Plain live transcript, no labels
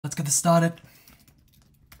let's get this started.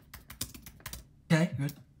 Okay,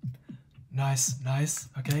 good. Nice, nice.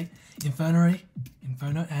 Okay, Inferno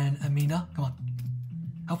and Amina. Come on,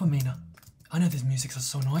 help Amina. I know these musics are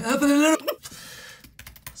so annoying.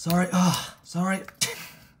 Sorry, sorry.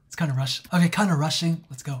 It's kind of rush. Okay, kind of rushing.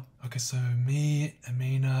 Let's go. Okay, so me,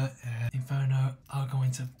 Amina, and Inferno are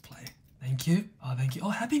going to play. Thank you. Oh, thank you. Oh,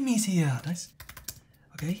 Happy Me's here. Nice.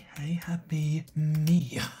 Okay, hey, Happy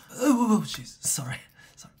Me. Oh, jeez. Sorry.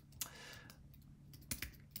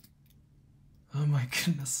 Oh my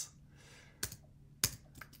goodness.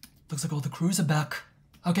 Looks like all the crews are back.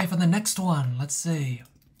 Okay, for the next one, let's see.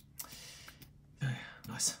 Okay,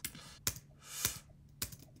 nice.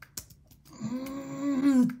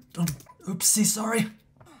 Oopsie, sorry.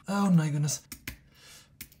 Oh my goodness.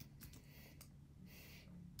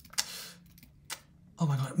 Oh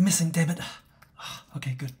my god, missing, damn it.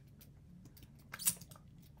 Okay, good.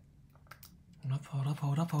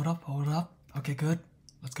 Hold up. Okay, good.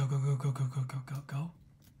 Let's go.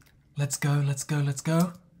 Let's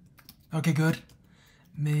go. Okay, good.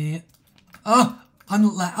 Me. Oh, I'm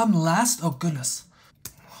last. Oh goodness.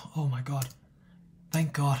 Oh my god.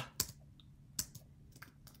 Thank God.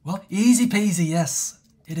 Well, easy peasy, yes,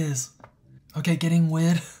 it is. Okay, getting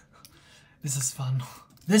weird. This is fun.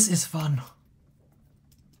 This is fun.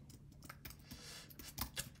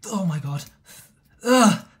 Oh my god.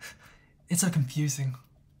 Ugh. It's so confusing.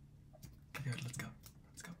 Okay, good, let's go.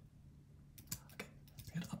 Okay,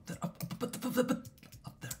 get up there, up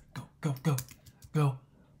there. Go.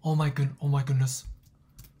 Oh my goodness.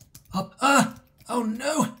 Up, oh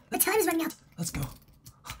no! My time is running out. Let's go.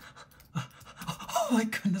 Oh my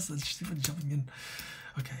goodness, that's stupid jumping in.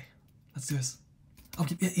 Okay, let's do this. Oh,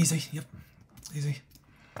 yeah, easy, yep, easy.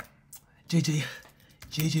 GG.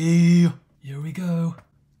 Here we go.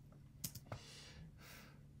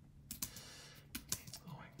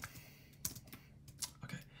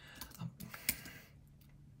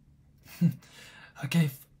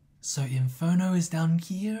 Okay, so Inferno is down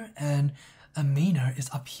here and Amina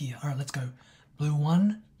is up here. Alright, let's go. Blue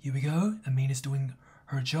 1, here we go. Amina's doing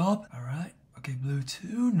her job. Alright, okay, blue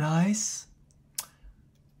 2, nice.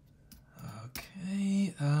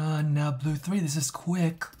 Okay, now blue 3, this is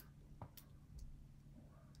quick.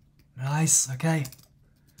 Nice, okay.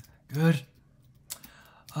 Good.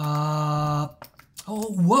 Oh,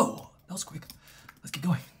 whoa, that was quick. Let's keep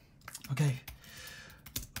going. Okay.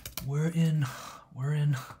 We're in.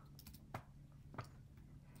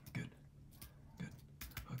 Good.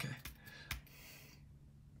 Okay.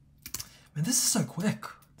 Man, this is so quick.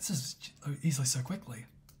 This is easily so quickly.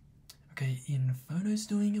 Okay, Inferno's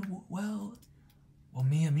doing it well. Well,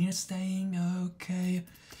 me and Amina's staying. Okay.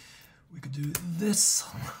 We could do this.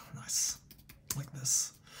 Nice. Like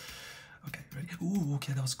this. Okay, ready? Ooh,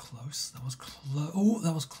 okay, that was close. Ooh,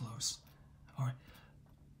 that was close. Alright.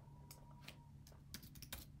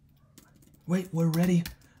 Wait, we're ready.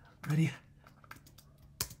 Okay,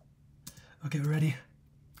 we're ready.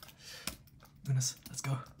 Goodness, let's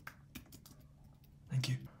go. Thank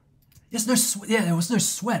you. Yes, no sweat. Yeah, there was no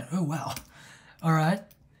sweat. Oh, wow. All right.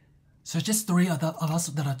 So just 3 of us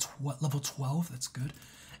that are level 12. That's good.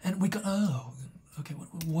 And we got, oh, okay,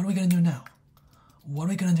 what are we going to do now?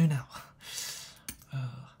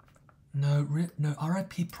 No,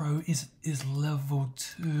 RIP Pro is level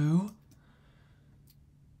 2.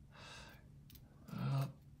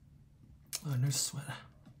 Oh, no sweat.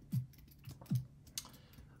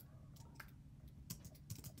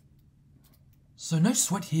 So no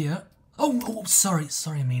sweat here. Oh, sorry,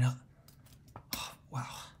 Amina. Oh, wow.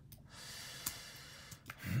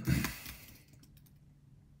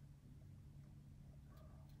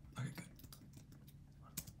 Okay, good.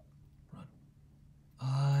 Run.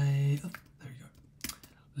 Oh, there you go.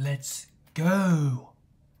 Let's go.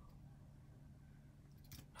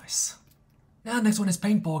 Nice. Now, next one is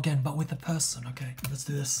paintball again, but with a person. Okay, let's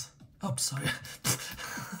do this. Oh, sorry.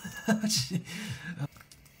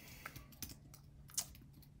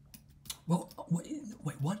 Well,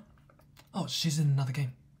 wait, what? Oh, she's in another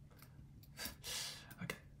game.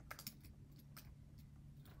 Okay.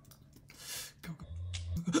 Go.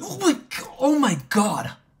 Oh my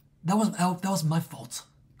god! That was my fault.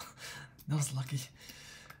 That was lucky.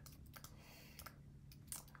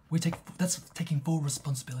 That's taking full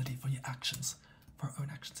responsibility for your actions, for our own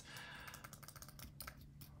actions.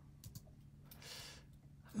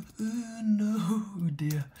 No,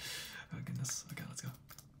 dear. Oh goodness. Okay, let's go.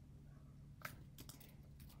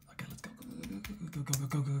 Okay, let's go.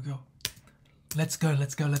 Go.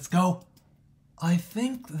 Let's go. I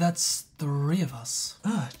think that's 3 of us.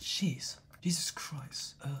 Ah, jeez. Jesus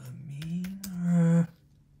Christ. Amina.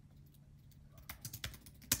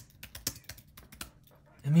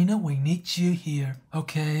 Amina, we need you here.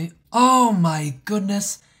 Okay. Oh my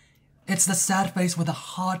goodness. It's the sad face with the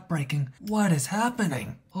heartbreaking. What is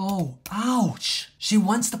happening? Oh, ouch. She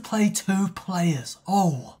wants to play 2 players.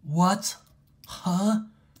 Oh, what? Huh?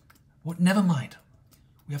 What? Never mind.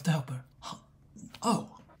 We have to help her. Huh? Oh,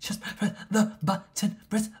 just press the button.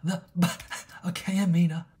 Press the button. Okay,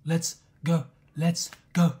 Amina. Let's go. Let's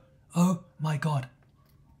go. Oh my god.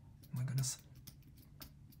 Oh my goodness.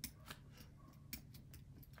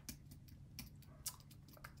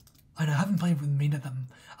 I know, I haven't played with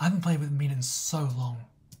Mina in so long.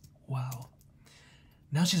 Wow.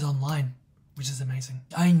 Now she's online, which is amazing.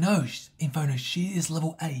 I know, Inferno, she is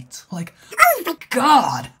level 8. Like, oh my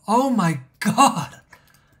god! Oh my god!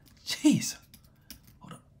 Jeez.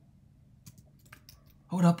 Hold up.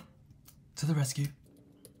 Hold up. To the rescue.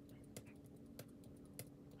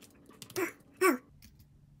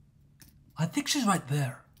 I think she's right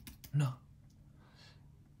there. No.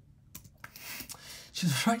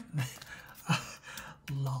 She's right there.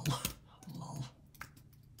 Lol. Lol.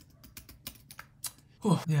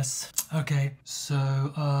 Oh, yes. Okay, so,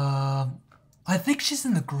 I think she's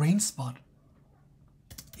in the green spot.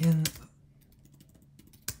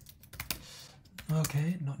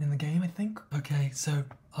 Okay, not in the game, I think. Okay, so,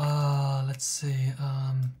 let's see,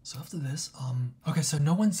 so after this, okay, so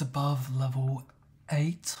no one's above level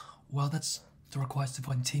 8. Well, that's the request to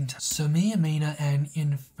one team test. So me, Amina, and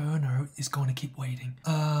Inferno is going to keep waiting.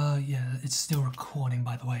 Yeah, it's still recording,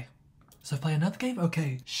 by the way. So play another game?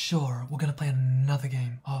 Okay, sure. We're gonna play another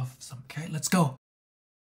game of some... Okay, let's go.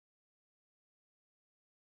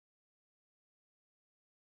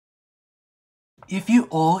 If you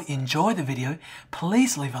all enjoyed the video,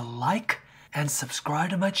 please leave a like and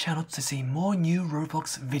subscribe to my channel to see more new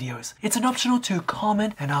Roblox videos. It's an optional to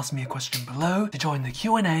comment and ask me a question below to join the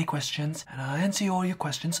Q&A questions, and I'll answer all your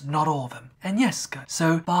questions, not all of them. And yes, guys,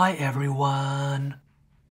 so bye everyone.